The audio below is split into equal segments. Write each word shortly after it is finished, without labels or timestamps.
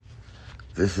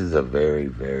This is a very,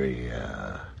 very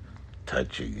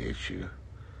touching issue.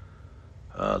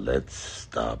 Let's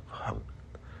stop.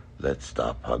 Let's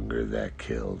stop hunger that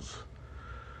kills.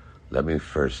 Let me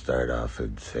first start off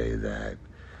and say that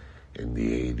in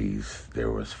the 80s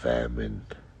there was famine,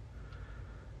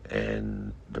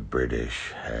 and the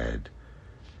British had.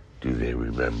 Do they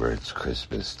remember it's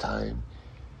Christmas time?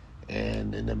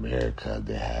 And in America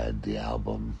they had the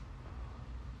album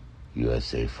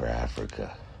USA for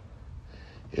Africa.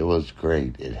 It was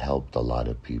great. It helped a lot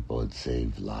of people. It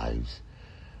saved lives.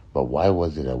 But why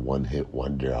was it a one-hit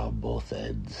wonder on both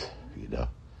ends? You know,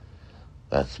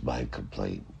 that's my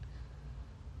complaint.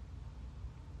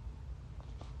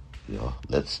 You know,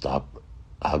 let's stop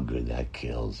hunger that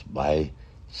kills. My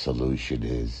solution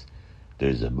is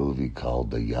there's a movie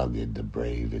called The Young and the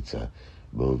Brave. It's a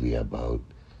movie about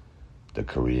the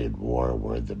Korean War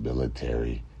where the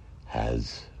military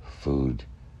has food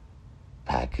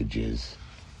packages,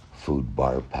 food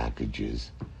bar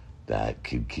packages that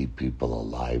can keep people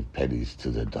alive, pennies to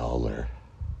the dollar.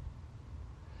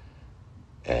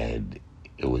 And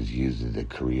it was used in the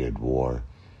Korean War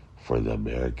for the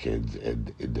Americans,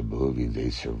 and in the movie they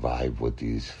survived with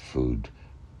these food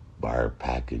bar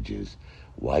packages.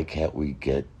 Why can't we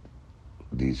get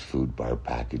these food bar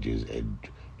packages and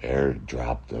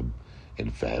airdrop them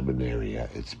in famine area?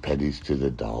 It's pennies to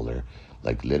the dollar.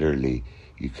 Like literally,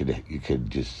 you could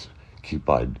just keep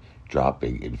on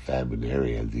dropping in famine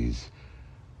area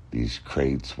these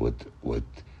crates with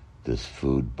this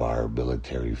food bar,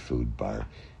 military food bar,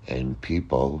 and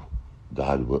people,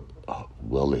 God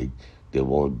willing, they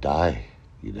won't die,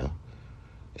 you know.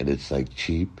 And it's like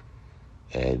cheap,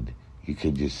 and you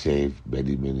can just save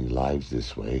many, many lives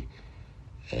this way.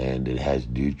 And it has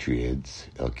nutrients.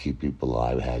 It'll keep people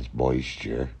alive. It has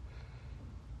moisture,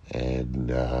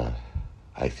 and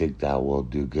I think that will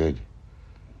do good.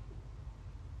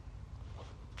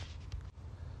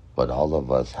 But all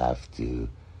of us have to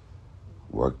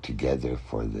work together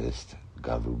for this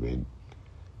government,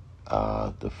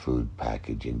 the food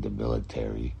packaging, the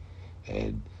military,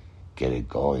 and get it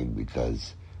going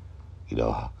because, you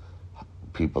know,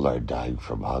 people are dying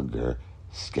from hunger.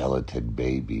 Skeleton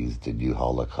babies, the new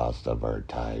Holocaust of our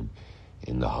time.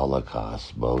 In the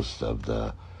Holocaust, most of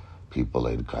the people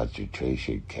in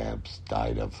concentration camps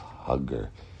died of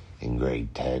hunger. In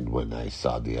grade 10, when I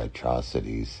saw the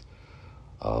atrocities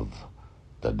of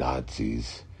the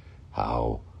Nazis,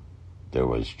 how there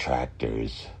was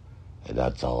tractors, and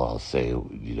that's all I'll say,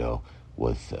 you know,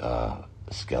 with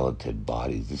skeleton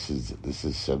bodies. This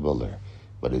is similar,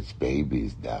 but it's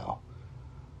babies now.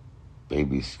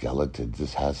 Baby skeletons.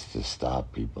 This has to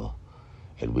stop, people,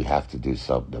 and we have to do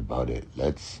something about it.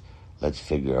 Let's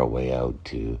figure a way out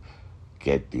to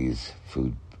get these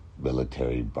food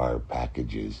military bar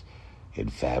packages in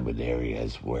famine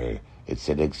areas where it's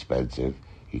inexpensive.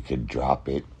 You can drop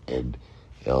it, and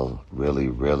it'll really,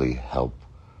 really help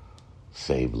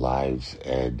save lives,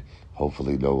 and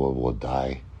hopefully no one will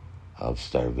die of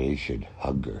starvation,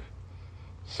 hunger.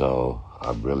 So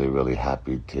I'm really, really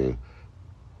happy to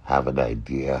have an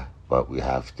idea, but we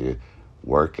have to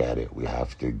work at it. We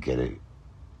have to get it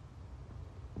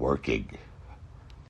working.